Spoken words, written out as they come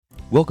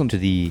Welcome to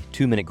the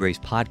 2-Minute Grace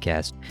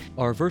Podcast.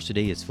 Our verse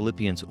today is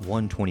Philippians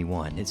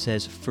 1:21. It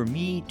says, "For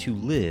me to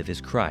live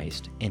is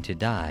Christ, and to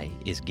die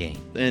is gain."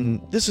 And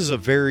this is a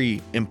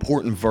very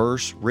important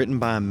verse written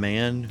by a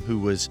man who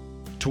was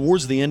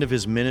towards the end of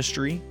his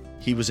ministry.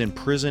 He was in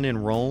prison in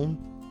Rome,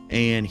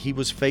 and he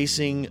was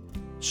facing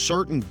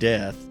certain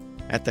death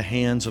at the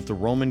hands of the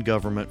Roman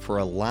government for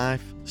a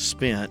life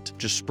spent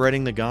just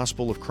spreading the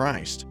gospel of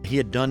Christ. He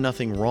had done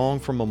nothing wrong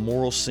from a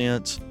moral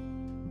sense,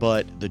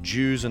 but the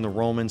Jews and the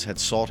Romans had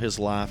sought his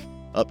life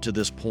up to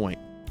this point.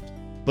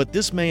 But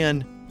this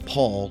man,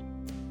 Paul,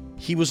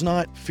 he was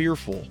not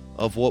fearful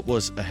of what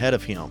was ahead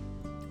of him.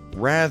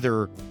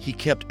 Rather, he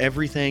kept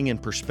everything in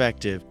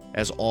perspective,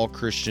 as all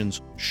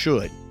Christians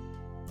should.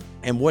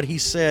 And what he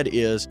said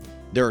is,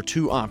 there are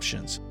two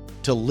options: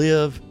 to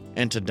live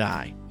and to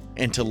die.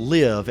 And to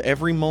live,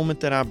 every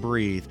moment that I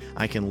breathe,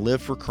 I can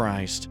live for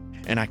Christ,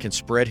 and I can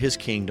spread his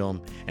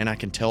kingdom, and I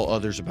can tell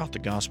others about the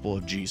gospel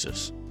of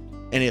Jesus.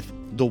 And if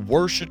the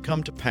worst should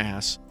come to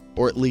pass,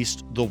 or at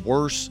least the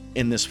worst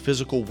in this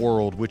physical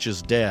world, which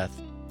is death,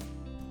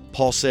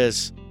 Paul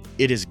says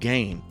it is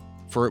gain,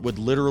 for it would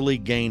literally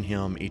gain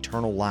him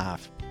eternal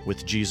life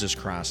with Jesus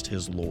Christ,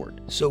 his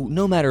Lord. So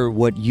no matter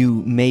what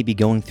you may be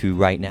going through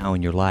right now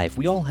in your life,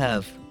 we all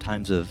have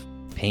times of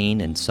pain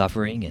and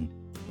suffering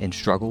and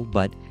struggle,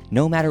 but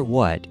no matter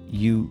what,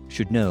 you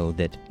should know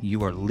that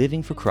you are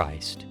living for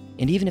Christ.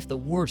 And even if the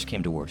worst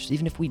came to worst,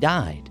 even if we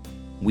died,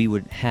 we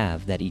would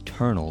have that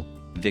eternal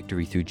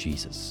victory through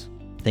Jesus.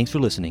 Thanks for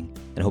listening,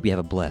 and I hope you have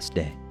a blessed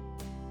day.